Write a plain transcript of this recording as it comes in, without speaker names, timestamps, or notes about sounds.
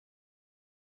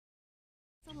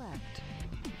select.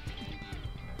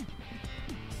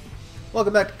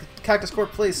 Welcome back to Cactus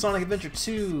Corp Plays Sonic Adventure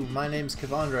 2. My name's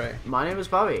Kevandre. My name is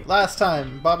Bobby. Last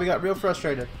time, Bobby got real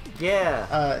frustrated.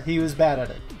 Yeah. He was bad at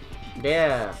it.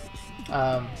 Yeah.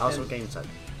 Also, and- game suck.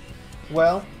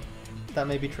 Well, that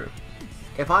may be true.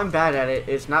 If I'm bad at it,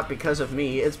 it's not because of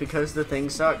me, it's because the thing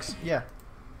sucks. Yeah.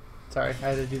 Sorry, I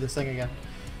had to do this thing again.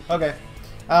 Okay.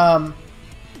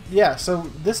 Yeah, so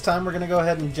this time we're going to go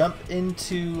ahead and jump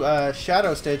into a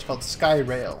shadow stage called Sky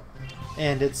Rail.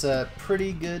 And it's a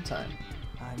pretty good time.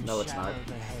 I'm No, it's Shadow not.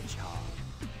 the Hedgehog,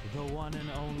 the one and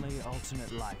only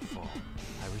ultimate life form.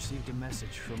 I received a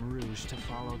message from Rouge to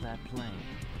follow that plane.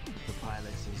 The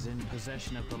pilot is in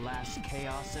possession of the last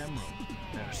Chaos Emerald.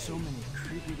 There are so many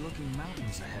creepy-looking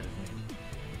mountains ahead of me.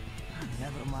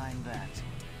 Never mind that.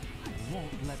 I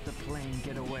won't let the plane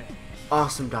get away.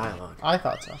 Awesome dialogue. I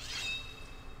thought so.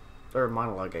 Or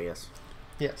monologue, I guess.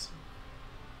 Yes.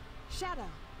 Shadow,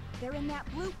 they're in that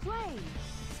blue plane.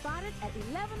 Spotted at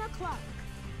 11 o'clock.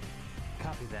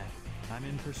 Copy that. I'm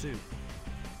in pursuit.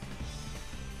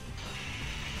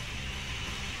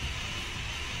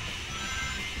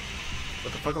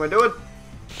 What the fuck am I doing?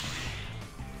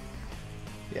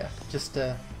 Yeah, just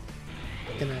gonna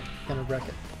wreck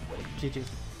it. GG.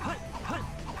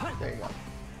 There you go.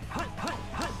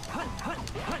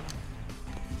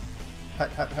 Hut.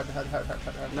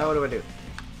 Now what do I do?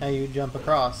 Now you jump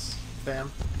across,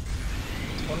 fam.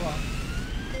 Hold on.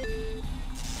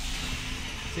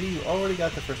 See, you already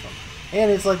got the first one. And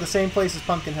it's like the same place as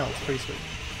Pumpkin Hill. It's pretty sweet.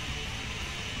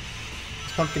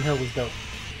 Pumpkin Hill was dope.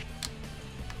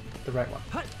 The right one.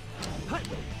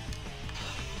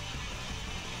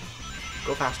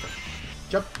 Go faster.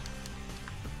 Jump.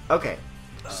 Okay.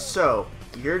 So,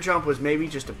 your jump was maybe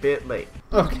just a bit late.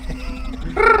 Okay.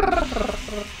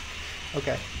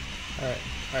 Okay. Alright.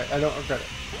 Alright, I don't regret it.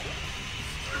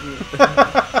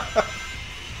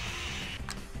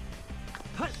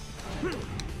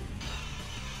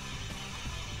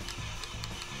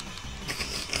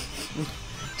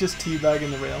 Just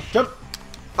teabagging the rail. Jump!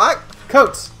 Fuck!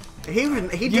 Coats!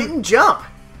 He didn't jump!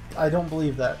 I don't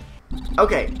believe that.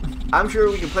 Okay. I'm sure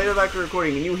we can play the back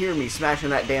recording and you hear me smashing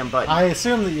that damn button. I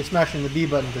assume that you're smashing the B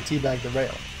button to teabag the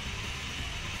rail.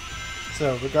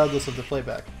 So, regardless of the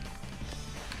playback.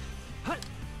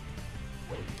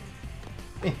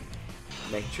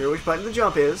 Making sure which button the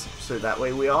jump is, so that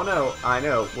way we all know, I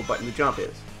know what button the jump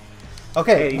is.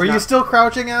 Okay, Hey, were you not- still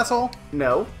crouching, asshole?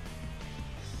 No.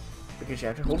 Because you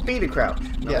have to hold B to crouch.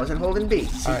 I Yeah. wasn't holding B.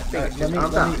 See, Alright,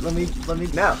 fingers, let me.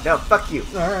 No, fuck you.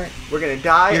 Alright. We're gonna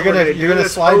die. You're and we're gonna do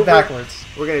this slide over- backwards.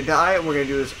 We're gonna die, and we're gonna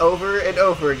do this over and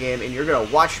over again, and you're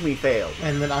gonna watch me fail.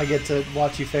 And then I get to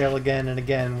watch you fail again and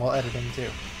again while editing too.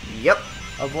 Yep.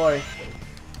 Oh boy.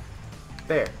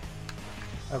 There.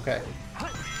 Okay.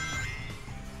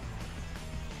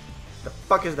 The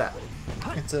fuck is that?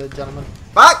 It's a gentleman.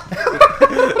 Fuck!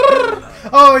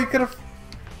 Oh, you could have.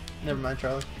 Never mind,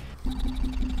 Charlie.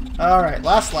 Alright,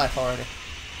 last life already.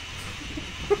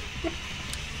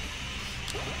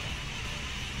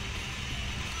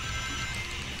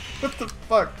 What the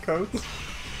fuck, Coates?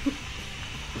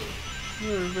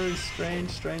 You're a very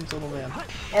strange little man.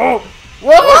 Oh!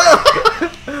 Whoa!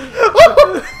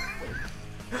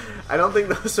 I don't think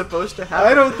that was supposed to happen.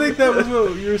 I don't think that was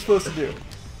what you were supposed to do.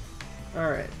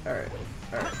 Alright. Alright.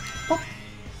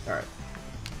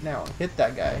 Now, hit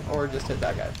that guy, or just hit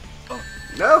that guy.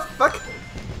 No, fuck!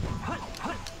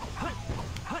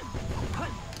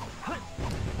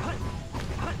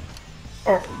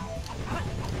 Oh.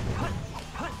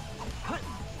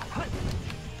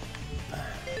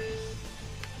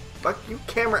 Fuck you,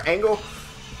 camera angle!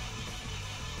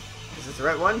 Is this the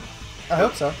right one? I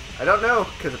hope so. I don't know,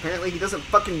 because apparently he doesn't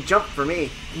fucking jump for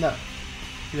me. No.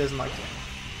 He doesn't like to.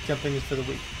 Jumping is for the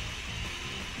weak.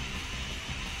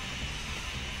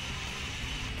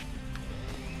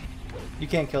 You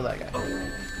can't kill that guy.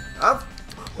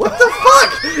 What the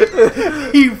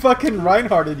fuck? He fucking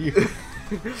Reinhardted you.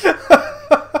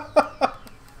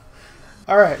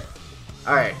 Alright.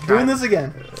 Alright, Doing this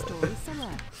again. Story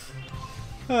select.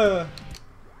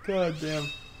 God damn.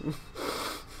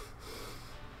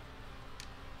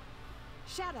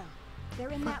 Shadow, they're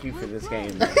in Fuck that you blue for this plane.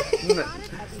 game.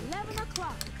 Spotted at 11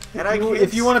 o'clock. And I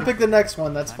If you want to pick the next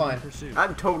one, that's I'm fine. in pursuit.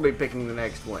 I'm totally picking the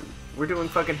next one. We're doing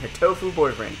fucking Hitofu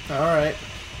Boyfriend. Alright.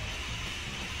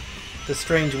 The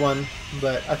strange one,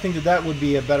 but I think that would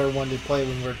be a better one to play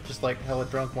when we're just like hella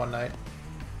drunk one night.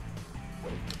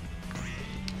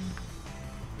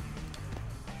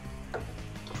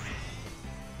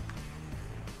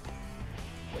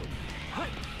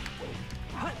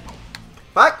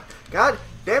 Fuck! God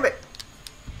damn it!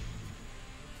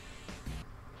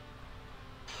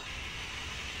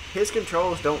 His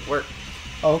controls don't work.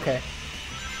 Oh, okay.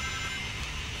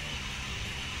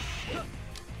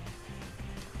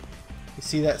 You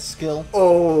see that skill?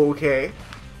 Okay.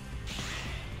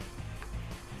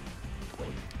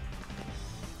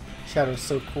 Shadow's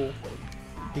so cool.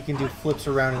 He can do flips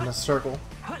around in a circle.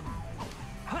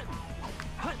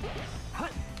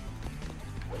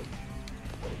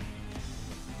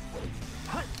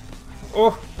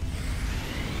 Oh!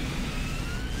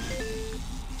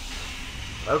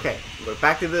 Okay, we're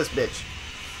back to this bitch.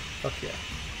 Fuck yeah.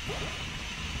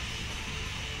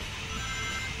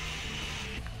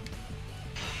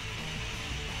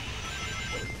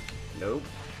 Nope.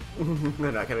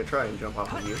 I'm not gonna try and jump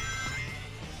off of you.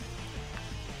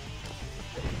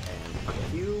 And fuck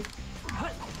you.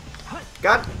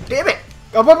 God damn it!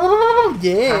 Oh,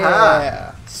 yeah!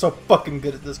 Aha. So fucking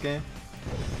good at this game.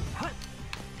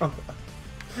 Oh.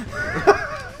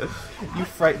 You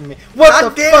frighten me. What God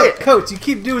the damn fuck, it! Coates? You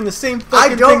keep doing the same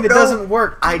fucking thing that doesn't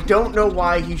work. I don't know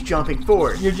why he's jumping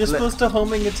forward. You're just supposed to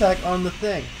homing attack on the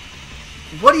thing.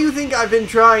 What do you think I've been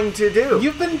trying to do?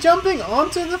 You've been jumping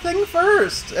onto the thing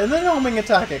first, and then homing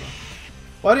attacking.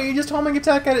 Why don't you just homing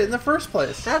attack at it in the first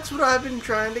place? That's what I've been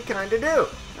trying to kinda do. God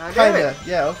damn Kinda. it.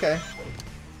 Yeah, okay.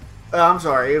 I'm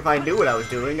sorry, if I knew what I was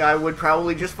doing, I would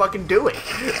probably just fucking do it.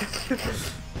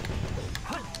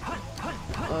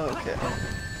 Okay.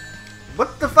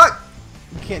 What the fuck?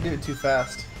 You can't do it too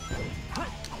fast.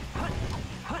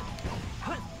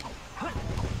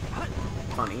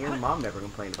 Funny, your mom never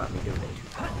complained about me doing it too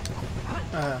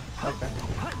fast. Okay.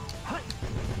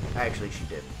 Actually, she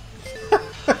did.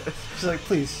 She's like,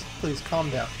 please, calm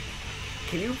down.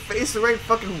 Can you face the right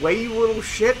fucking way, you little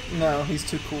shit? No, he's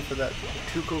too cool for that.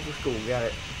 Too cool for school, got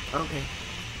it. Okay.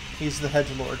 He's the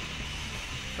hedgelord.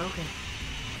 Okay.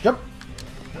 Jump!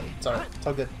 It's alright. It's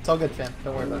all good. It's all good, fam.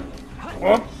 Don't worry about it.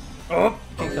 Oh! Oh!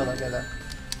 Can't kill that guy though.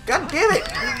 God damn it!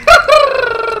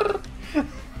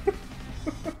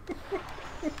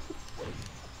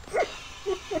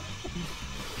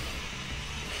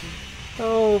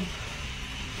 Oh.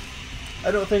 I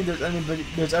don't think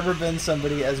there's ever been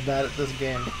somebody as bad at this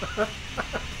game.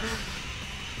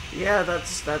 Yeah,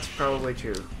 that's probably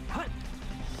true.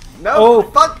 No! Oh!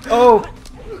 Fuck! Oh!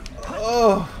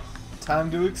 Oh!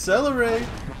 Time to accelerate!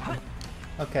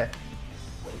 Okay.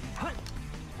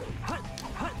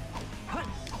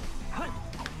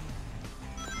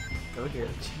 Go here.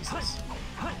 Jesus.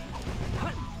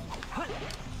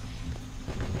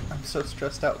 I'm so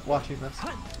stressed out watching this.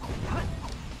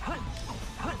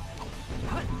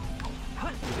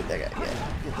 Get that guy, yeah.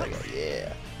 Get that guy,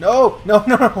 yeah. No! No,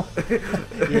 no, no!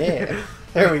 Yeah.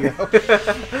 There we go.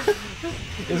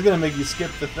 It's gonna make you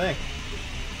skip the thing.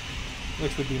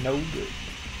 Which would be no good.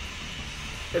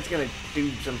 It's gonna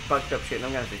do some fucked up shit and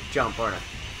I'm gonna have to jump, aren't I?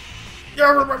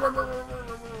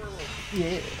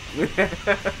 Yeah.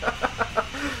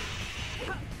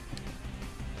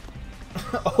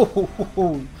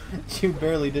 Oh, you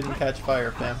barely didn't catch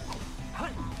fire, fam.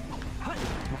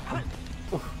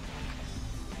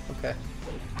 Okay.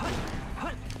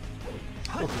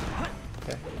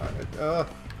 Okay. Alright.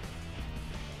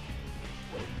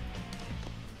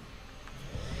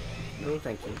 No,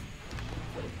 thank you.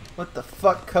 What the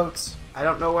fuck, Coates? I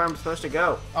don't know where I'm supposed to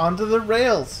go. Onto the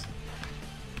rails.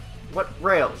 What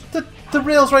rails? The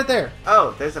rails right there.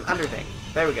 Oh, there's an under thing.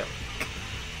 There we go.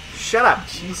 Shut up.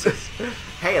 Jesus.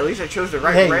 Hey, at least I chose the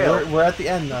right Hey, rail. we're at the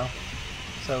end though.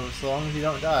 So long as you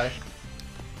don't die.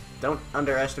 Don't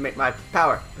underestimate my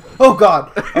power. Oh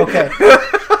God. Okay.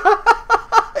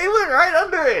 He went right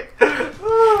under it.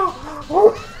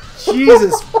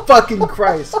 Jesus fucking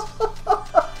Christ.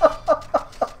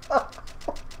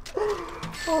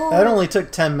 That only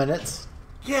took 10 minutes.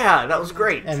 Yeah, that was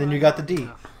great. And then you got the D.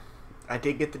 I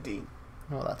did get the D.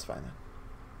 Well, that's fine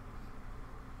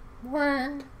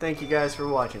then. Thank you guys for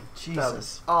watching. Jesus. That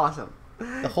was awesome.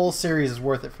 The whole series is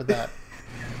worth it for that.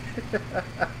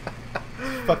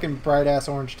 Fucking bright ass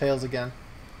orange tails again.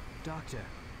 Doctor,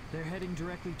 they're heading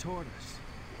directly toward us.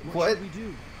 What? Should we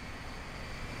do?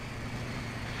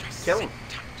 Kill him.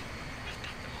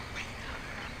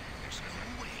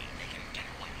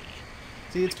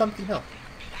 See, it's Pumpkin Hill.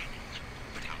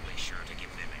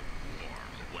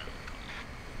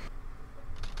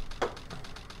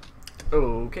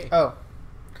 Okay. Oh,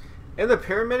 And the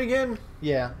pyramid again?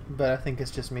 yeah, but I think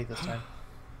it's just me this time.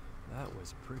 That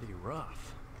was pretty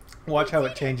rough. Watch how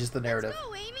it changes the narrative. Let's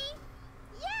go, Amy.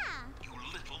 Yeah. You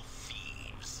little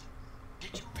thieves.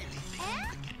 Did you really think you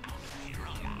could get out of here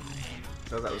alive?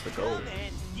 So that was the goal.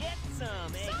 And get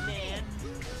some, Eggman.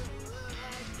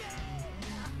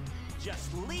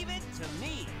 Just leave it to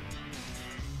me.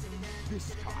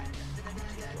 This time,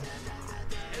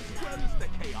 as Where is the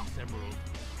Chaos Emerald?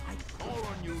 I call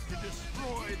on you to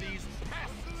destroy these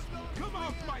pests. Come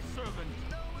out, my servant.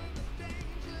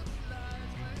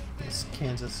 This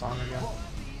Kansas song again.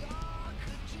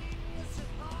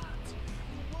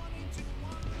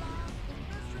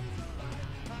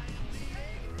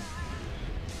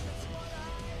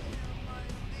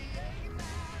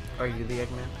 Are you the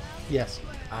Eggman? Yes,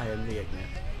 I am the Eggman.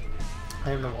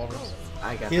 I am the walrus.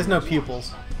 I got He has the- no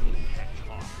pupils.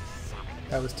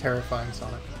 That was terrifying,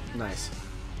 Sonic. Nice.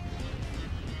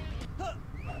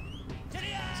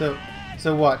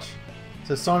 So watch.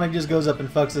 So Sonic just goes up and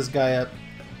fucks this guy up,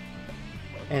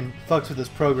 and fucks with his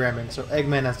programming. So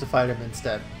Eggman has to fight him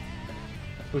instead,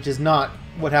 which is not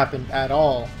what happened at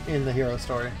all in the hero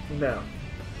story. No.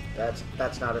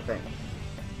 That's not a thing.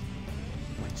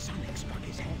 When Sonic struck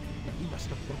his head, he must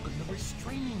have broken the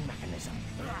restraining mechanism.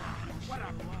 Ah, what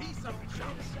a piece of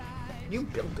junk! You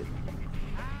built it.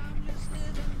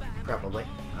 Probably.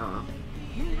 I don't know.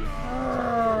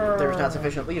 There's not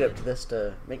sufficient lead up to this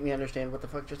to make me understand what the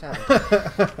fuck just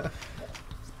happened.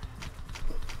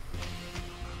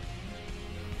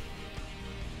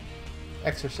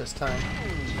 Exorcist time.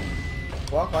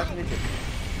 Walk like an idiot.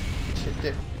 Shit,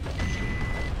 dip.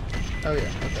 Oh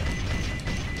yeah, okay.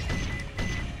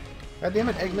 God damn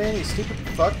it, Eggman, you stupid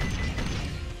fuck.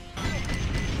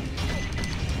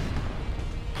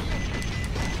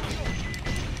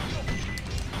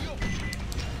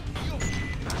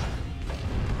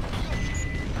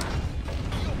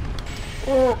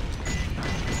 Oh.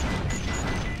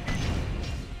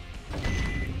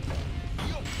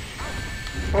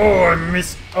 Oh, I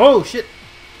missed. Oh, shit.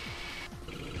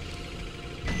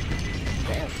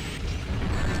 Damn.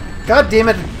 God damn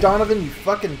it, Donovan, you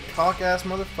fucking cock-ass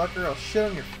motherfucker. I'll shit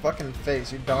on your fucking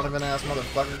face, you Donovan-ass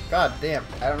motherfucker. God damn.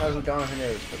 I don't know who Donovan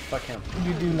is, but fuck him.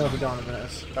 You do know who Donovan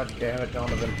is. God damn it,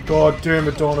 Donovan. God damn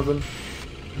it, Donovan.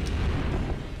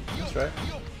 That's right.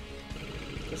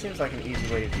 This seems like an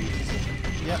easy way to use this system.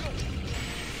 Yep.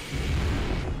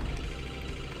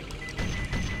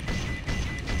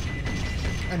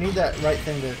 I need that right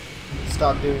thing to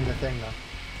stop doing the thing, though.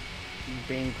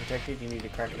 Being protected, you need to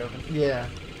crack it open. Yeah.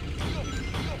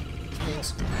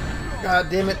 Means, God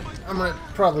damn it, I'm gonna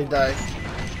probably die.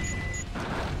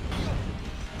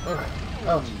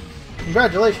 Oh,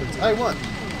 congratulations, I won.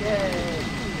 Yay!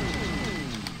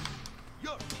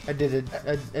 I did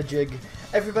a jig.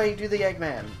 Everybody do the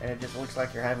Eggman, and it just looks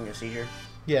like you're having a seizure.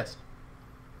 Yes.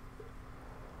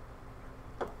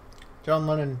 John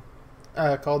Lennon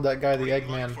called that guy the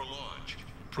Eggman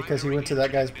because he went to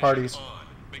that guy's parties,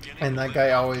 and that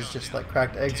guy always just like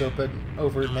cracked eggs open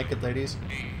over naked ladies,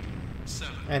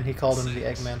 and he called him the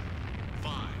Eggman.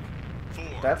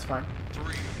 That's fine.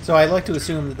 So I like to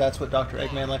assume that that's what Dr.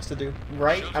 Eggman likes to do.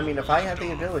 Right? I mean, if I had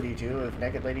the ability to, if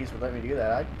naked ladies would let me do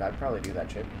that, I'd probably do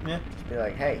that shit. Yeah. Just be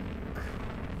like, hey.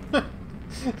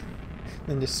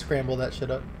 Then just scramble that shit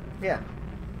up. Yeah.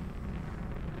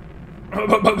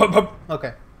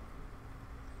 Okay.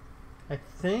 I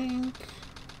think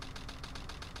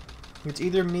it's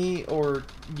either me or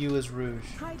you as Rouge.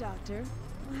 Hi, Doctor.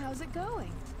 How's it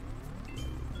going?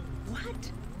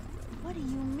 What? What do you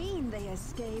mean they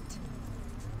escaped?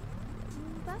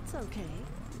 That's okay.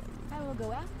 I will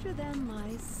go after them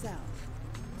myself.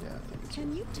 Yeah, I think it's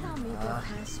Can you tell me the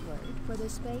password for the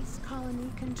space colony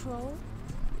control?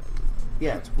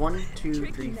 Yeah, it's 1, 2,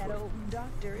 3, Tricking that 4. old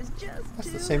doctor is just That's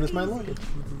too the same as my easy. luggage.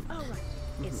 All right,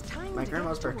 it's time My to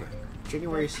grandma's get to birthday. work.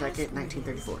 January The 2nd, password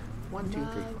 1934. is 1, 2, 3,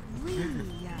 4.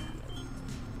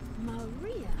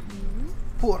 Maria, hmm?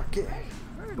 Por qué?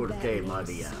 Heard Por that qué, name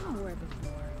Maria? somewhere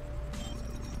before.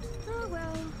 Oh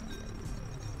well.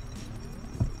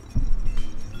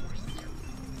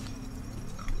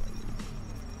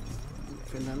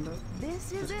 Fernando?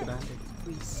 This is it.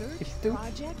 Research Esto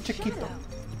Project chiquito.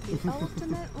 Shadow, the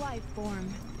ultimate life form.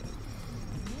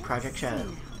 Project Let's Shadow.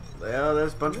 see. Well,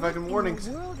 there's a bunch of What fucking in warnings.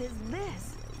 the world is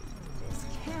this? This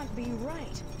can't be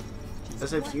right.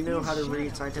 As if What you know is how to Shadow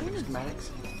read scientific anyway? schematics.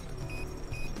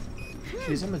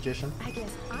 She's a magician. I guess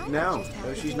I No, just have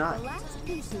no, to she's take not. The last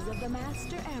pieces of the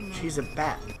Master Emerald. She's a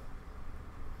bat.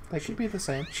 They should be the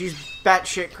same. She's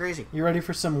batshit crazy. You ready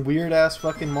for some weird ass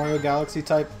fucking Mario Galaxy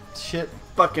type shit?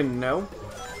 Fucking no.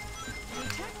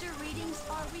 Detector readings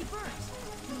are reversed.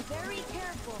 Be very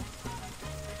careful.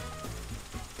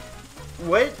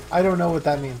 What? I don't know what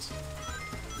that means.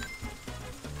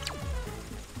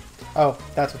 Oh,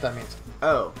 that's what that means.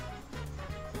 Oh.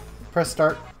 Press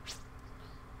start.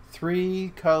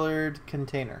 3 colored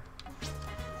container.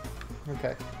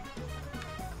 Okay.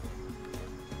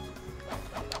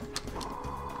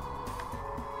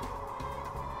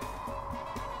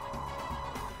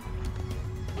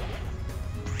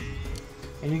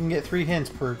 And you can get 3 hints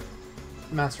per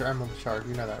Master Emerald Shard.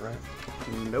 You know that, right?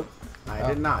 Nope, I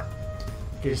did not.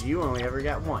 Because you only ever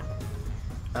got 1.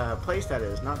 Place that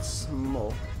is not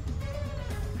small.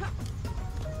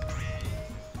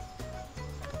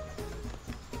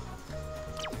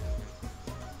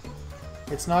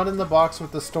 It's not in the box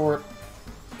with the store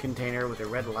Container with a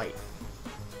red light.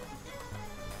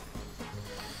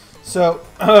 So,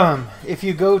 if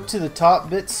you go to the top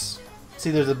bits,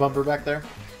 see there's a bumper back there?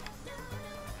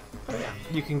 Oh yeah.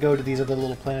 You can go to these other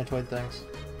little planetoid things.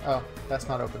 Oh, that's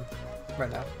not open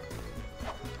right now.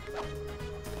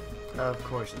 Of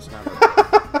course it's not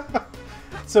open.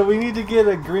 So we need to get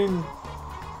a green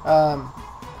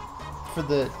for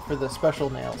the special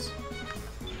nails.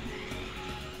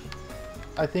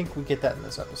 I think we get that in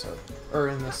this episode. Or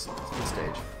in this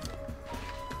stage.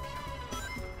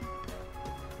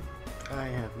 I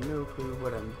have no clue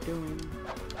what I'm doing.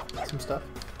 Some stuff.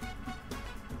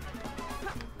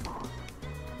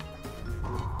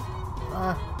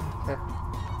 Okay.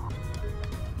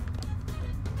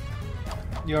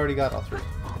 You already got all 3.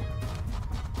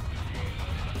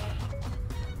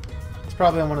 It's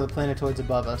probably on one of the planetoids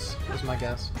above us, is my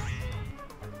guess.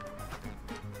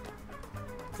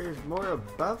 There's more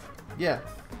above? Yeah.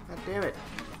 God damn it.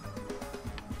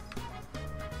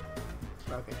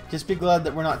 Okay. Just be glad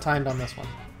that we're not timed on this one.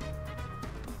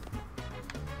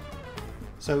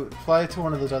 So fly to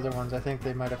one of those other ones. I think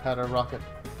they might have had a rocket.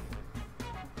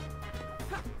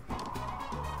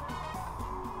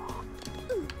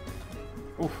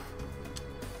 Oof.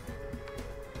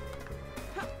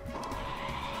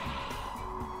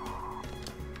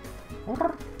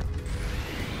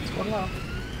 It's going well.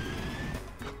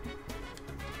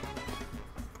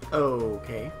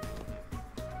 Okay.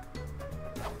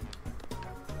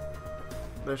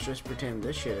 Let's just pretend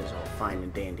this shit is all fine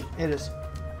and dandy. It is.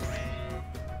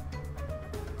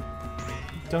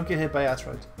 Don't get hit by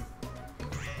asteroids.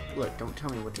 Look, don't tell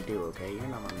me what to do, okay? You're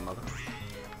not my mother.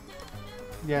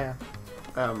 Yeah.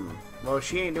 Well,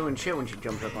 she ain't doing shit when she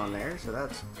jumps up on there, so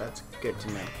that's good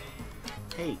to know.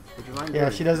 Hey, would you mind Yeah,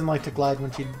 doing... she doesn't like to glide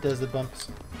when she does the bumps.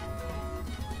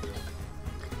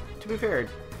 To be fair,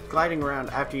 gliding around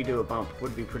after you do a bump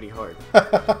would be pretty hard. I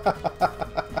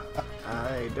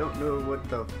don't know what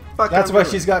the fuck That's I'm why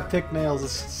doing. she's got pick nails.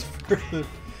 It's for the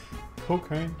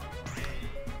cocaine.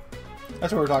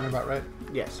 That's what we're talking about, right?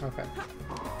 Yes. Okay.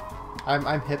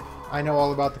 I'm hip. I know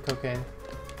all about the cocaine.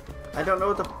 I don't know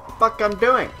what the fuck I'm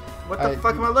doing. What the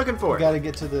fuck am I looking for? You gotta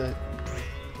get to the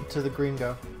green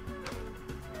go.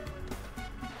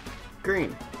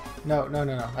 Green. No.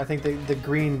 I think the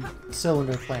green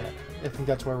cylinder planet. I think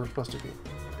that's where we're supposed to be.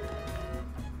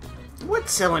 What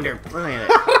cylinder planet?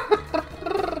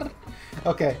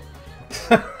 Okay.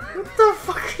 What the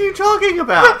fuck are you talking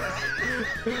about?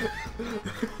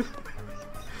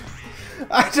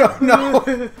 I don't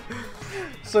know.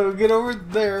 So get over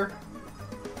there.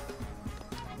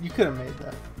 You could have made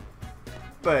that.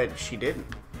 But she didn't.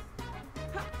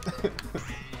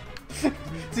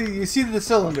 See, you see the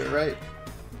cylinder, right?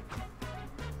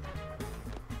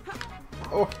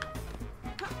 Oh.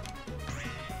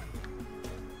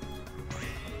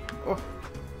 Oh.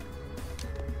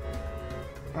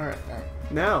 Alright.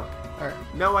 No. Alright.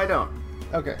 No, I don't.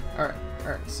 Okay. Alright.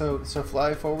 So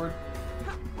fly forward.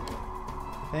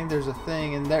 I think there's a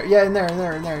thing in there. Yeah, in there.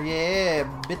 Yeah,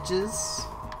 bitches.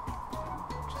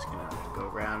 Just gonna go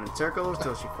around in circles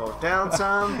till she falls down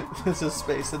some. This is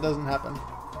space. It doesn't happen.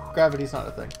 Gravity's not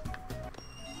a thing.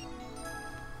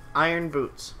 Iron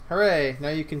boots. Hooray! Now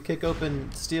you can kick open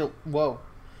steel. Whoa.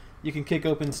 You can kick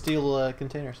open steel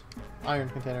containers. Iron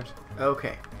containers.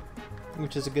 Okay.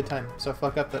 Which is a good time. So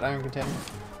fuck up that iron container.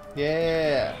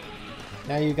 Yeah!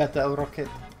 Now you got the rocket.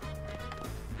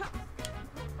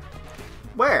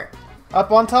 Where?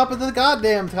 Up on top of the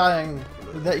goddamn thing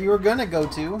that you were gonna go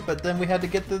to, but then we had to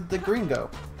get the green go.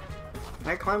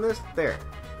 Can I climb this? There.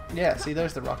 Yeah, see,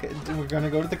 there's the rocket. We're gonna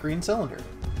go to the green cylinder.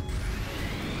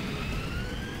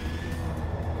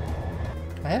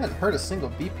 I haven't heard a single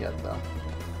beep yet, though.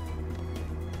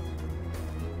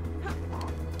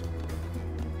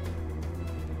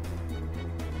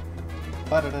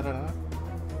 Ba-da-da-da-da.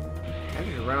 I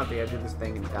just run off the edge of this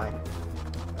thing and die.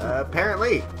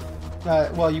 Apparently.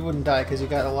 Well, you wouldn't die because you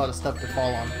got a lot of stuff to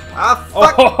fall on. Ah,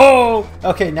 fuck! Oh!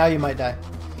 Okay, now you might die.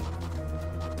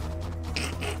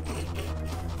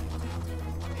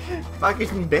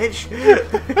 Fucking bitch.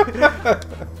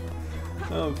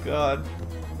 Oh god.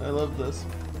 I love this.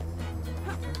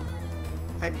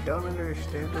 I don't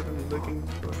understand what I'm looking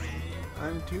for.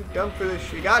 I'm too dumb for this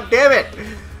shit. God damn it!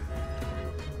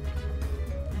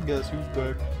 Guess who's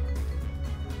back?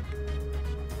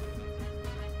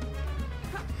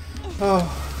 Oh,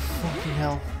 fucking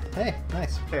hell. Hey,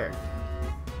 nice. Fair.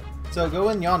 So go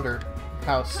in yonder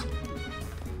house.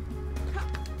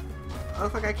 Oh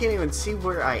fuck! I can't even see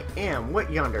where I am.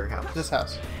 What yonder house? This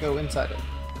house. Go inside it.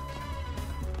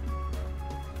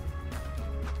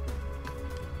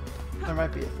 There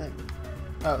might be a thing.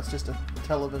 Oh, it's just a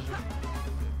television.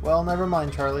 Well, never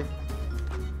mind, Charlie.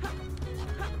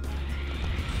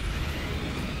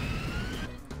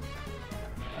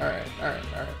 Alright.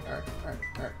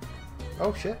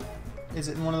 Oh, shit. Is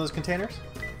it in one of those containers?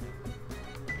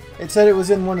 It said it was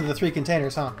in one of the 3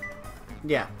 containers, huh?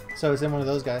 Yeah, So it's in one of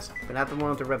those guys. but not the one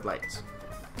with the red lights.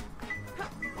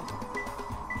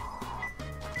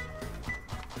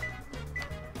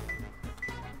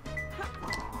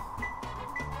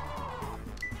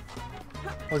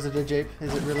 Was it a jape?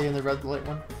 Is it really in the red light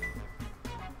one?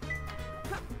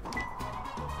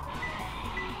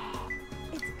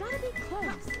 It's gotta be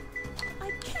close.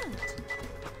 I can't.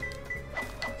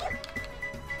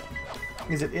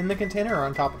 Is it in the container or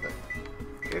on top of it?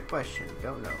 Good question.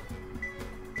 Don't know.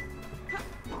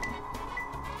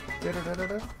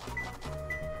 Da-da-da-da-da.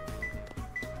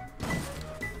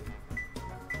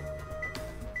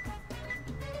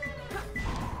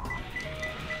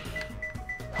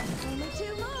 Only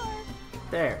 2 more.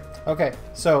 There. Okay,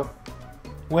 so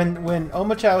when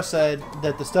Omochao said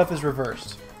that the stuff is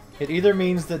reversed, it either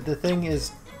means that the thing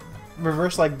is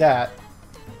reversed like that,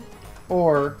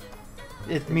 or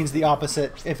it means the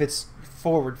opposite if it's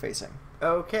forward facing.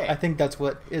 Okay. I think that's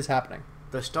what is happening.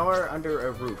 The star under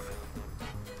a roof.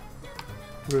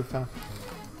 Roof, huh?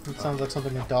 It sounds like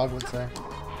something a dog would say.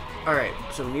 Alright,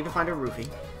 so we need to find a roofie.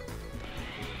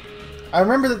 I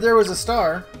remember that there was a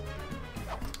star,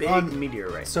 Big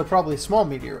meteorite. so probably a small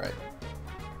meteorite.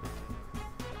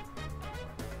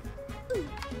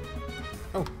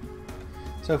 Oh.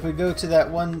 So if we go to that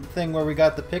one thing where we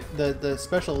got the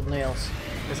special nails,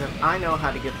 Because if I know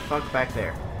how to get the fuck back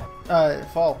there.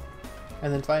 fall,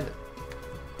 and then find it.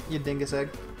 You dingus egg.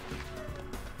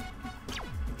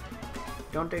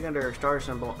 Don't dig under a star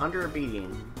symbol under a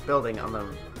building on the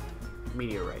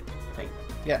meteorite thing.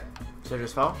 Yeah. So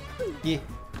just fall? Yeah.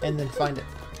 And then find it.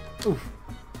 Oof.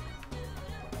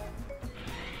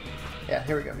 Yeah,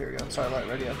 here we go. Starlight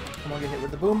radio. Come on, get hit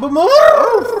with the boom, boom,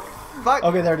 boom! Fuck!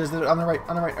 Okay, there it is. On the right.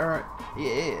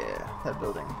 Yeah, that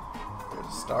building. There's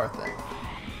a star thing.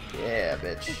 Yeah,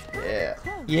 bitch. Yeah.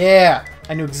 Yeah!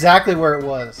 I knew exactly where it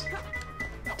was.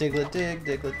 Diglet dig,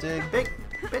 diglet dig. Big.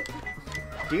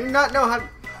 Do you not know how...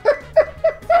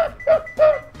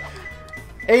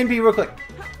 A and B real quick.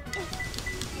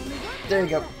 There you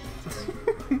go.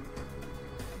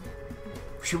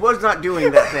 She was not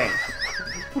doing that thing.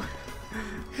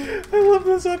 I love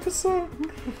this episode.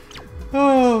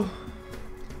 Oh.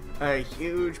 A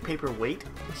huge paperweight.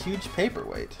 A huge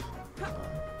paperweight.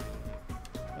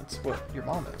 That's what your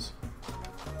mom is.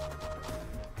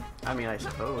 I mean, I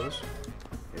suppose.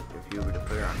 If you were to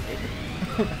put her on paper.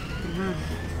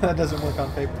 That doesn't work on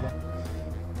paper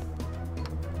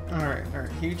though. Alright.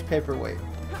 Huge paperweight.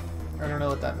 I don't know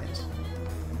what that means.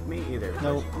 Me either.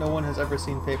 No one has ever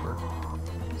seen paper.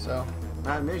 So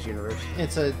Not in this universe.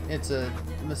 it's a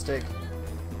mistake.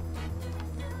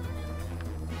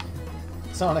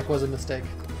 Sonic was a mistake.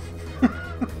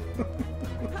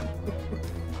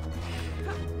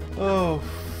 Oh,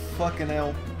 fucking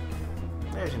hell.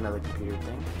 There's another computer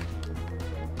thing.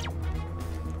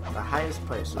 The highest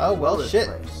place. Oh, the well, lowest shit.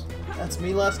 Place. That's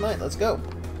me last night. Let's go.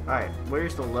 Alright,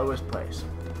 where's the lowest place?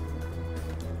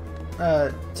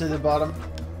 To the bottom.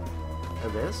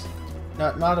 Of this?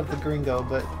 Not of the gringo,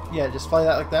 but yeah, just fly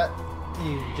that like that.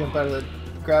 You jump out of the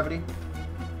gravity.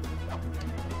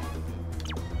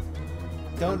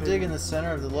 Don't dig in the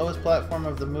center of the lowest platform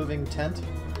of the moving tent.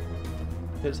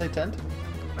 Did it say tent?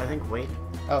 I think wait.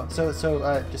 Oh, so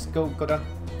just go down.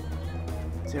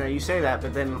 So now you say that,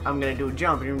 but then I'm gonna do a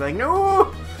jump and you're like,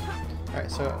 no! Alright,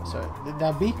 so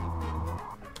now B.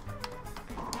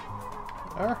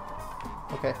 R.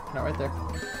 Okay, not right there.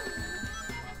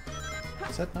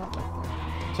 Is that not right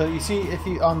there? So you see, if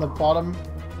you on the bottom,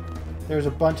 there's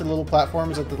a bunch of little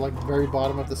platforms at the very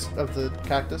bottom of the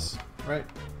cactus, right?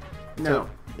 No.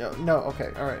 No. Okay.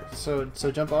 All right. So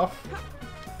jump off.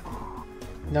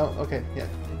 No. Okay. Yeah.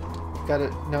 Got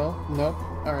it. No. Nope.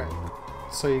 All right.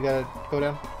 So you gotta go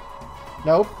down.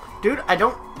 Nope. Dude, I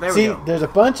don't... There See, we go. there's a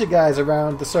bunch of guys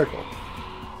around the circle.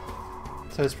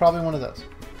 So it's probably one of those.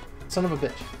 Son of a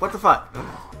bitch. What the fuck?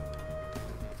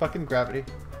 Fucking gravity.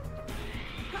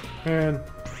 Man,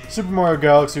 Super Mario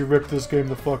Galaxy ripped this game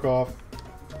the fuck off.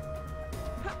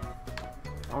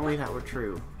 Only that were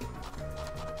true.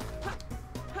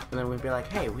 And then we'd be like,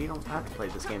 hey, we don't have to play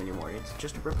this game anymore. It's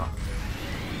just a ripoff.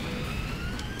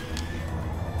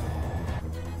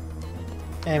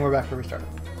 And we're back to restart.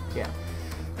 Yeah.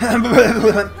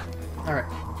 Alright.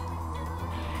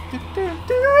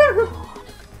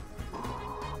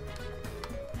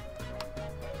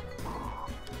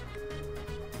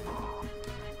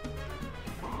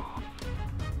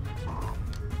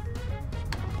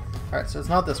 Alright, so it's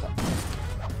not this one.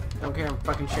 Don't care, I'm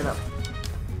fucking shit up.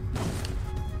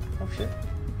 Oh shit.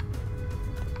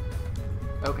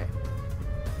 Okay.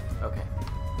 Okay.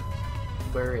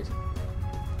 Where is it?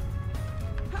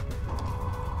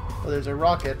 Well, there's a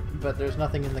rocket, but there's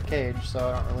nothing in the cage, so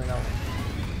I don't really know.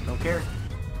 Don't care.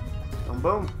 Boom,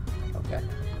 boom. Okay.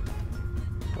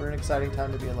 What an exciting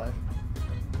time to be alive.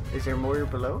 Is there more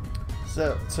below?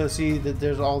 So see that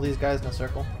there's all these guys in a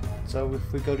circle. So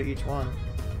if we go to each one.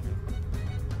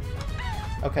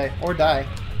 Okay, or die.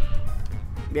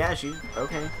 Yeah, she.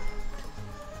 Okay.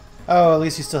 Oh, at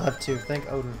least you still have two.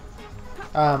 Thank Odin.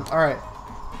 Alright.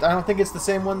 I don't think it's the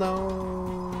same one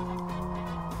though.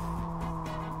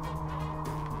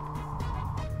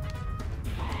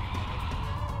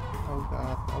 Oh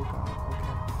god, okay.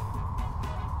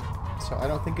 So I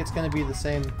don't think it's gonna be the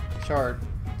same shard.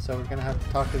 So we're gonna have to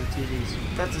talk to the TVs.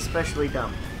 That's especially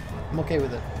dumb. I'm okay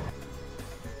with it.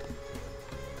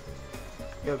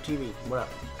 Yo, TV, what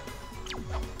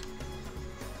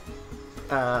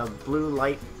up? Blue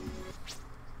light.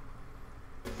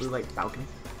 Blue light balcony.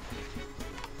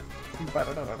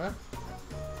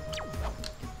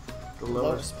 The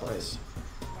lowest place.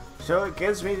 So it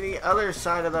gives me the other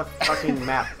side of the fucking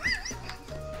map.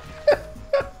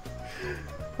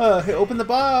 Hey, open the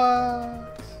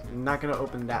box! I'm not gonna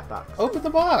open that box. Open the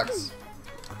box!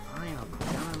 Fine, I'll go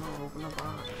down and I'll open the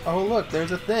box. Oh look,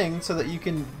 there's a thing so that you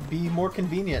can be more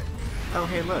convenient. Oh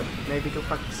hey look, maybe go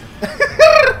fuck yourself.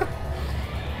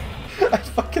 I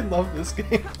fucking love this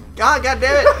game. God damn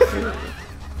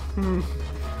it!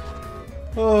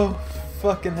 Oh,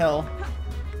 fucking hell.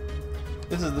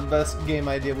 This is the best game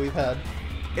idea we've had.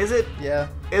 Is it? Yeah,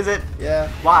 Is it? yeah.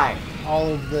 Why? All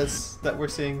of this that we're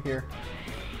seeing here.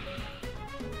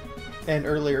 And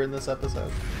earlier in this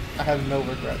episode. I have no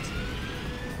regrets.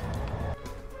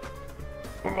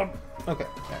 Okay.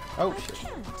 Oh shit.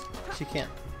 She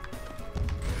can't.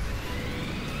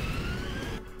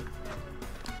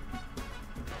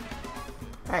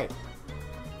 Hey.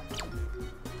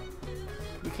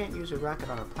 You can't use a rocket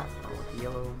on a platform with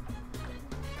yellow...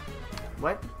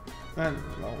 What? I don't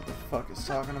know what the fuck it's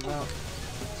talking about.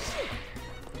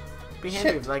 Be handy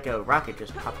Shit. if like a rocket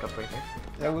just popped up right there.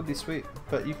 That would be sweet.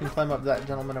 But you can climb up that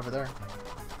gentleman over there.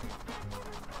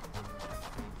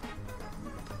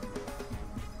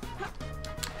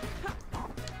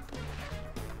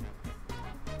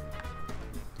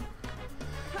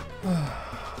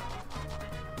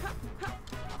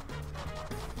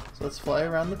 So let's fly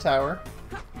around the tower.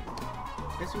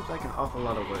 This seems like an awful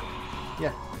lot of work.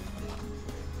 Yeah.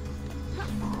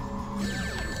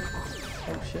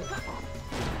 Oh shit.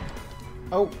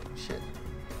 Oh shit.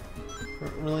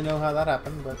 Don't really know how that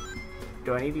happened, but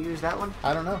Do I need to use that one?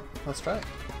 I don't know. Let's try it.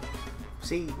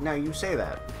 See, now you say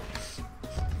that.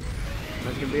 I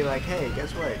was gonna be like, hey,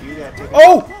 guess what? You gotta take a...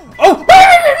 Oh!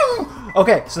 Oh!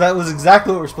 Okay, so that was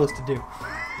exactly what we're supposed to do.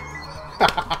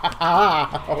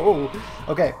 Oh,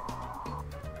 okay.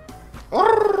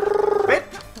 Bitch!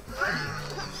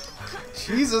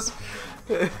 Jesus.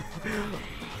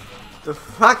 The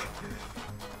fuck?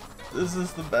 This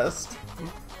is the best.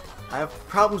 I have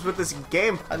problems with this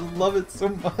game. I love it so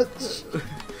much.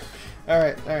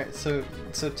 Alright, so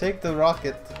take the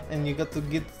rocket and you got to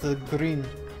get the green.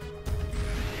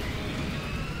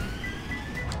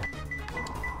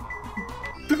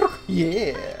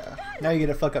 Yeah. Now you get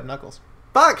to fuck up Knuckles.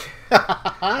 Fuck!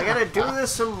 I gotta do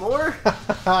this some more?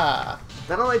 That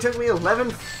only took me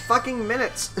 11 fucking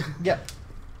minutes. Yep.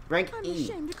 Rank I'm E.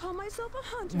 ashamed to call myself a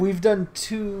hunter. We've done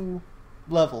 2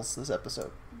 levels this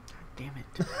episode. Damn it.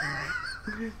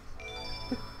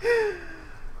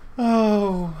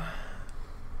 Oh.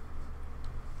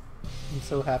 I'm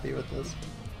so happy with this.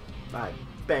 I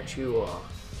bet you are.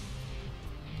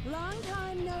 Long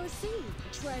time no see,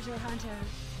 treasure hunter.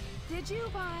 Did you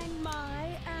find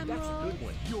my That's a emerald? good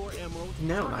one. Your emerald.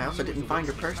 No, I also didn't find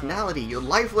your personality, you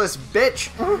lifeless bitch!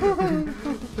 Hand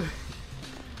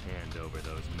over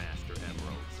those master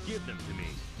emeralds. Give them to me.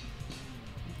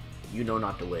 You know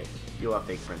not to win. You are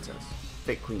fake princess.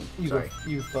 Fake queen. You Sorry. go,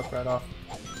 you fuck right off.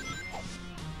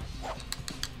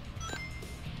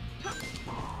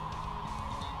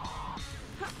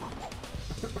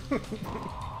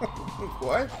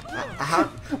 What? How?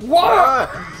 What?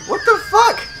 What the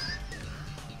fuck?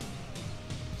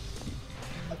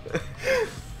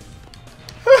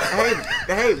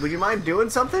 Hey, would you mind doing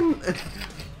something?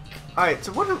 Alright,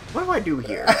 so what do I do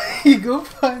here? You go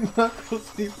find Knuckles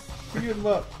and you free him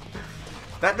up.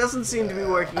 That doesn't seem to be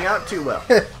working out too well.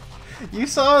 You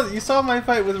saw my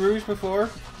fight with Rouge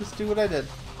before. Just do what I did.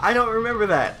 I don't remember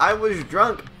that. I was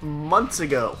drunk months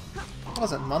ago. It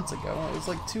wasn't months ago. It was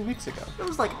like 2 weeks ago. It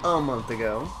was like a month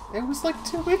ago. It was like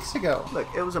 2 weeks ago. Look,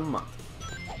 it was a month.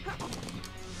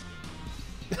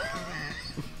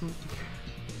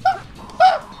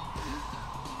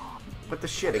 What the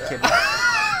shit, a kid?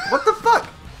 What the fuck?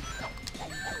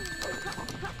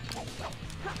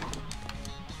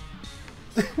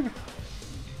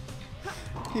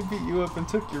 He beat you up and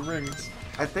took your rings.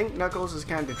 I think Knuckles is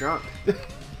kind of drunk.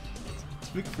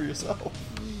 Speak for yourself.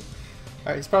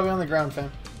 Alright, he's probably on the ground,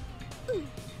 fam.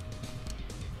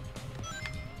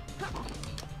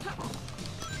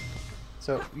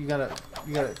 So you gotta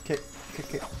kick.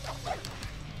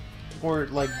 Or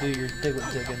like do your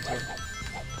Diglett dig into him.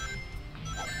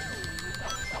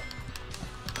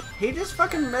 He just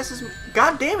fucking messes me.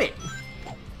 God damn it!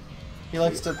 He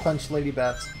likes to punch lady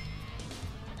bats.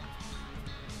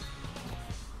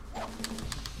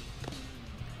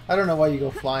 I don't know why you go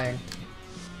flying.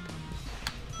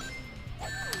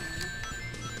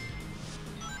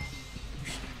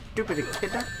 Stupid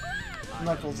echidna.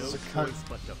 Knuckles is a cunt.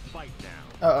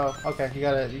 Uh oh, okay, you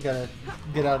gotta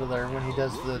get out of there when he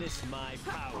does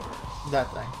that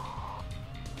thing.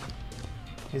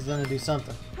 He's gonna do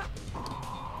something.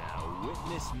 Now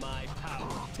witness my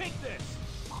power. Take this.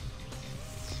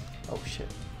 Oh shit.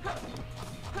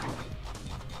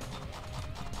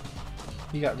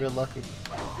 You got real lucky.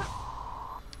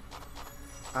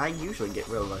 I usually get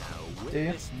real lucky. Do you?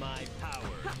 Witness my power.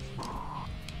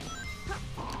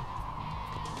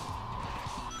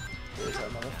 There's that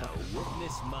motherfucker.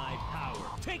 Witness my power.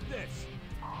 Take this.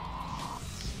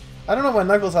 I don't know why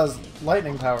Knuckles has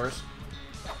lightning powers.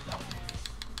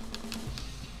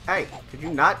 Hey, could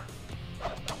you not?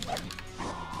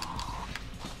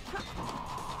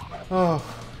 Oh.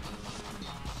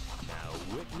 Now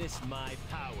witness my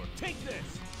power. Take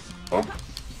this.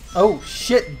 Oh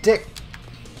shit, dick.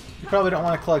 You probably don't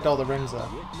want to collect all the rings though.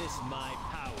 Witness my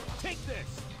power. Take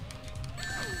this.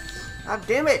 God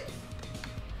damn it!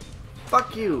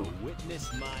 Fuck you.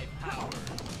 Witness my power.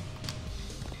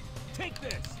 Take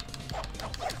this.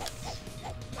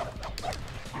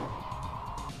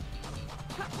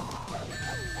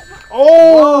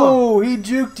 Oh, he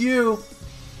juked you.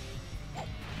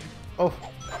 Oh.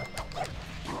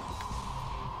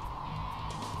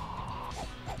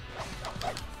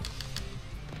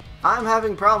 I'm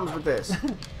having problems with this.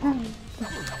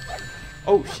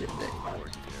 Oh shit, Nick.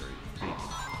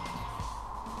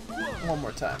 One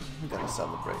more time. We gotta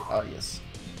celebrate. Oh yes.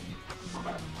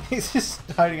 He's just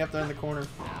hiding up there in the corner.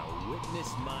 Now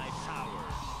witness my power.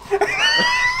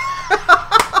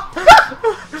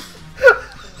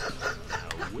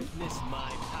 Now witness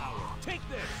my power. Take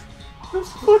this.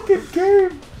 This fucking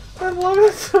game! I love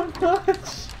it so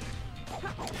much!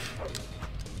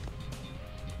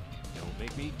 Don't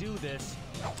make me do this.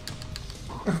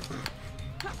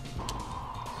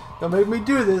 Don't make me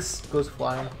do this! Goes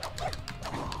flying.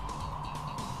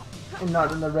 And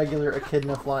not in the regular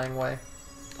echidna flying way.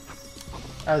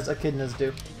 As echidnas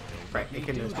do. Right,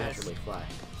 echidnas naturally fly.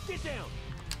 Get down.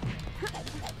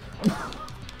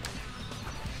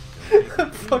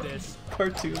 Fuck this.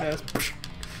 cartoon ass.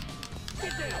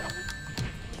 Get down.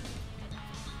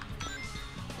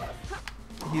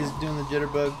 He's doing the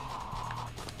jitterbug.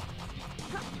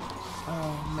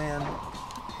 Oh man.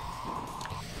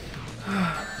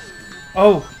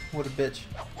 Oh, what a bitch.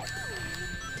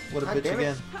 What a God bitch damn it.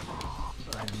 again.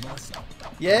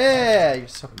 Yeah, you're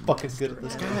so fucking good at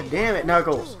this game. God damn it,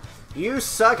 Knuckles. You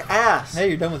suck ass. Hey,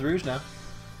 you're done with Rouge now.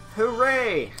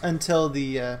 Hooray. Until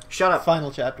the Shut up.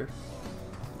 final chapter.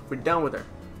 We're done with her.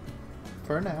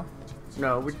 For now.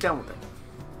 No, we're done with her.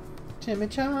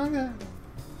 Chimichanga.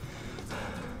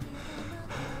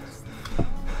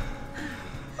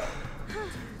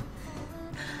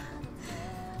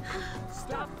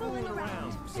 Stop fooling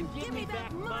around and give me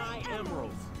back my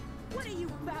emeralds. What are you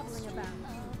babbling about?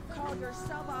 Call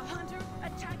yourself a hunter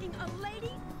attacking a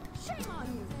lady? Shame on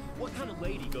you. What kind of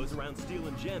lady goes around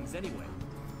stealing gems anyway?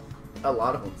 A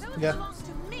lot of them. Those Yeah. belong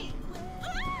to me.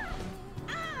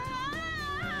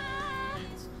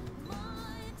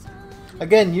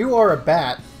 Again, you are a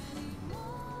bat.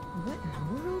 What in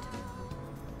the world?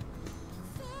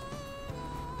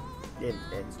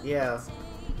 Yeah,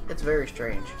 it's very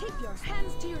strange. Keep your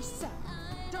hands to yourself.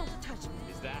 Don't touch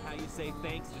me. Is that how you say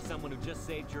thanks to someone who just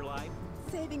saved your life?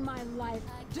 Saving my life.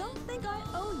 Don't think I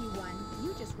owe you one.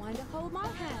 You just wanted to hold my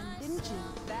hand, didn't you?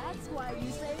 That's why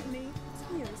you saved me.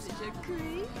 You're such a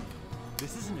creep.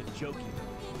 This isn't a joke, you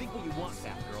know. Think what you want,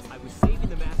 Batgirl. I was saving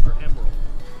the Master Emerald.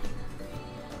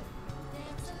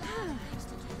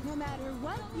 No matter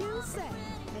what you say,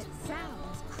 it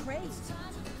sounds crazy.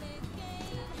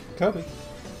 Kobe.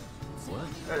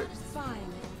 What?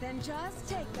 Fine, then just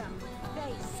take them.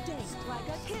 They stink like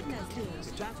echidnas do.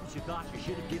 If that's what you thought, you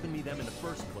should have given me them in the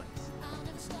first place.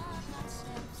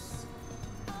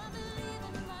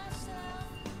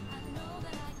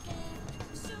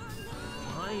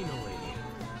 Finally.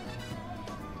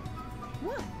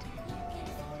 What?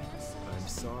 I'm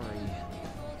sorry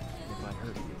if I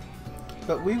hurt you.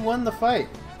 But we won the fight.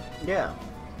 Yeah.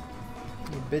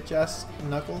 You bitch ass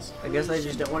Knuckles. I guess I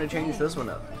just don't want to change this one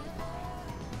up.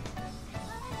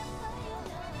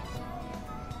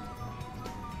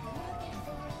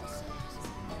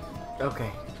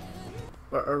 Okay.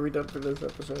 Are we done for this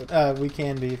episode? We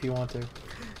can be if you want to.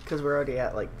 Because we're already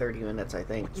at like 30 minutes, I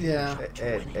think. Yeah.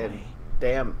 And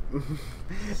damn,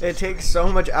 it takes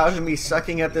so much out of me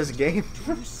sucking at this game.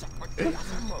 Two separate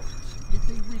Chaos Emeralds. Did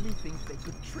they really think they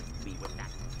could trick me with that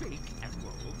fake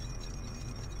emerald?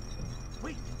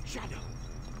 Wait, Shadow.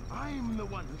 I'm the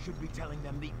one who should be telling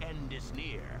them the end is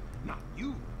near, not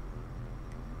you.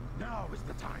 Now is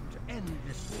the time to end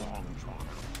this long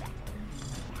drawn-out battle.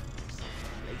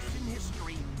 Place in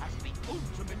history as the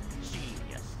ultimate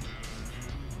genius.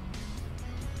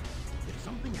 If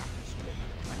something happens to me,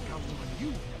 I count on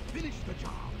you to finish the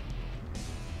job.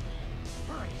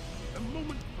 Hurry! The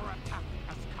moment for attack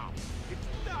has come. It's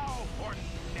now or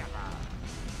never.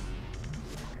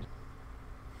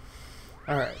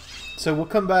 Alright. So we'll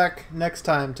come back next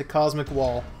time to Cosmic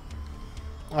Wall.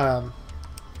 And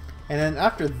then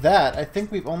after that, I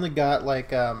think we've only got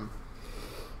like, I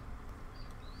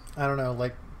don't know,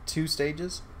 like 2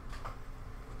 stages.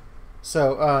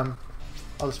 So,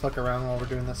 I'll just fuck around while we're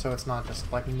doing this so it's not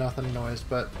just like nothing noise.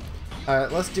 But,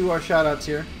 let's do our shoutouts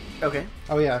here. Okay.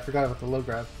 Oh yeah, I forgot about the low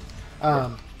grab.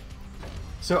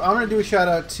 So I'm going to do a shout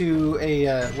out to a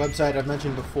website I've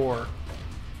mentioned before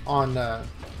on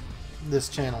this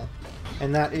channel.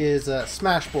 And that is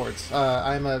Smashboards.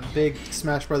 I'm a big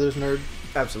Smash Brothers nerd.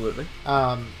 Absolutely.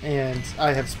 And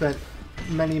I have spent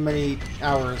many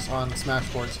hours on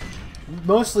Smashboards.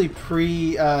 Mostly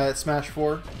pre-Smash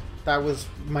 4. That was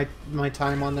my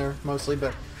time on there mostly,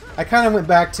 but I kind of went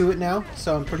back to it now,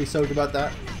 so I'm pretty stoked about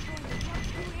that.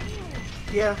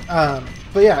 Yeah.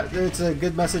 But yeah, it's a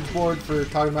good message board for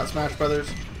talking about Smash Brothers.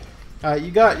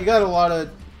 You got a lot of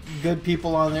good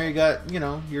people on there. You got, you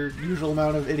know, your usual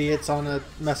amount of idiots on a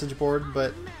message board,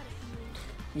 but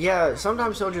Yeah,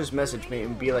 sometimes they'll just message me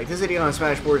and be like, this idiot on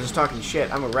Smashboards is talking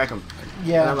shit, I'm gonna wreck him.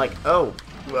 yeah, And I'm like, oh,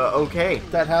 okay.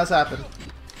 that has happened.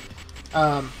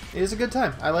 It is a good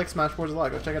time. I like Smashboards a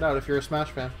lot. Go check it out if you're a Smash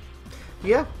fan.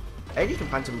 Yeah. And you can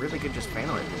find some really good just fan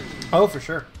art. Oh, for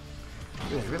sure.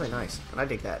 It was really nice, and I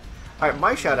dig that. Alright,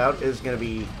 my shout out is going to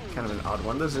be kind of an odd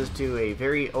one. This is to a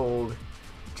very old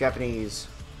Japanese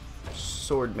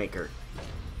sword maker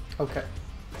Okay.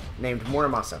 named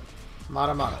Muramasa.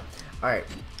 Mata. Alright,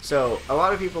 so a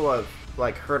lot of people have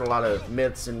like heard a lot of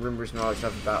myths and rumors and all that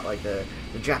stuff about like the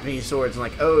Japanese swords and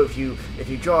like, oh, if you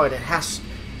draw it, it has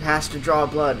to draw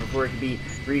blood before it can be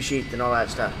resheathed and all that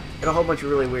stuff. And a whole bunch of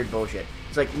really weird bullshit.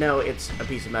 It's like, no, it's a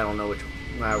piece of metal, no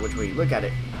which way you look at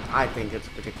it. I think it's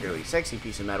a particularly sexy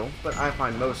piece of metal, but I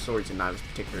find most swords and knives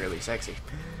particularly sexy.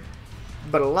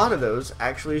 But a lot of those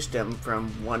actually stem from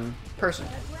one person.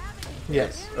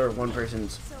 Yes. Or one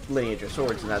person's lineage of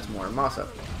swords, and that's Muramasa.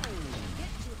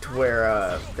 To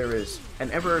where there is an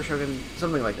emperor, shogun,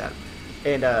 something like that.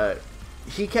 And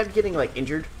he kept getting like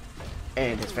injured,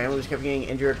 and his family was kept getting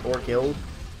injured or killed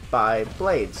by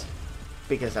blades.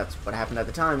 Because that's what happened at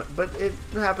the time, but it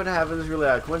happened to have this really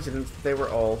odd coincidence that they were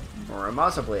all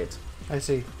Muramasa blades, I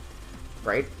see.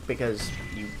 right? Because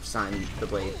you sign the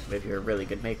blade if you're a really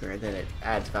good maker, and then it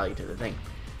adds value to the thing.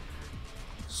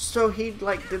 So he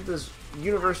like did this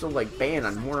universal like ban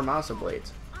on Muramasa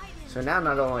blades. So now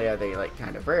not only are they like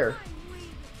kind of rare,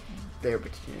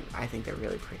 I think they're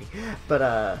really pretty,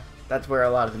 but that's where a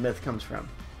lot of the myth comes from.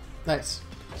 Nice.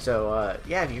 So,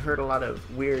 yeah, if you've heard a lot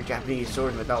of weird Japanese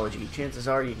sword mythology, chances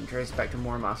are you can trace it back to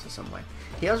Muramasa some way.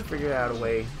 He also figured out a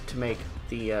way to make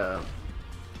the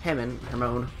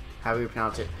Hermone, however you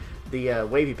pronounce it, the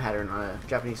wavy pattern on a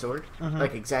Japanese sword,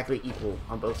 like exactly equal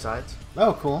on both sides.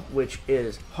 Oh, cool. Which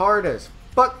is hard as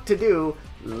fuck to do,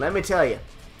 let me tell you.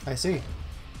 I see.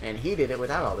 And he did it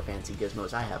without all the fancy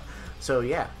gizmos I have. So,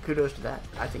 yeah, kudos to that.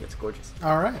 I think it's gorgeous.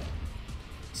 All right.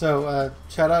 So,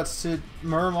 shout-outs to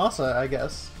Muramasa, I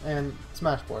guess, and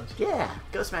Smashboards. Yeah,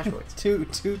 go Smashboards.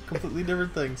 Two completely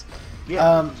different things.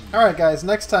 Yeah. All right, guys.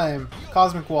 Next time,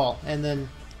 Cosmic Wall, and then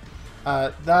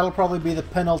That'll probably be the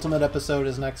penultimate episode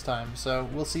is next time. So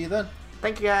we'll see you then.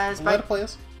 Thank you guys. Bye. Later,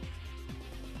 players.